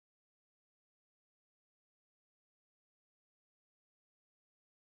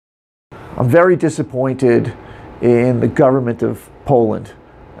I'm very disappointed in the government of Poland.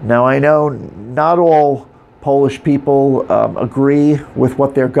 Now, I know not all Polish people agree with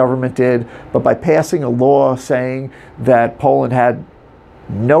what their government did, but by passing a law saying that Poland had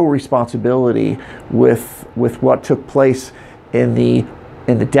no responsibility with what took place in the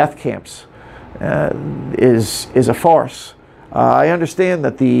death camps is a farce. I understand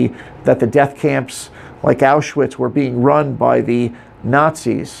that the death camps like Auschwitz were being run by the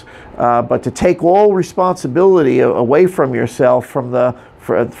Nazis, but to take all responsibility away from yourself, for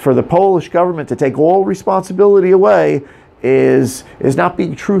the Polish government to take all responsibility away is not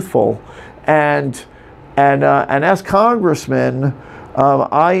being truthful. And as congressman,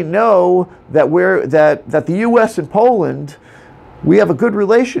 I know that the U.S. and Poland, we have a good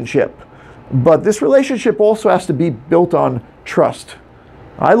relationship, but this relationship also has to be built on trust.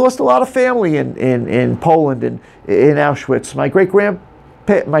 I lost a lot of family in Poland and in Auschwitz. My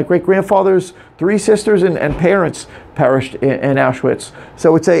great-grandfather's 3 sisters and parents perished in Auschwitz.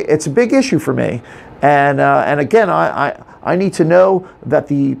 So it's a big issue for me. And again, I need to know that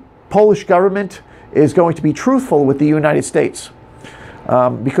the Polish government is going to be truthful with the United States.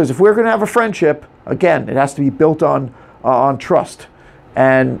 Because if we're going to have a friendship, again, it has to be built on trust.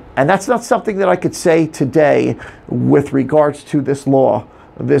 And that's not something that I could say today with regards to this law.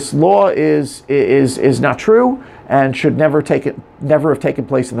 This law is not true and should never have taken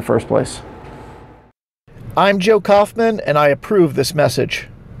place in the first place. I'm Joe Kaufman, and I approve this message.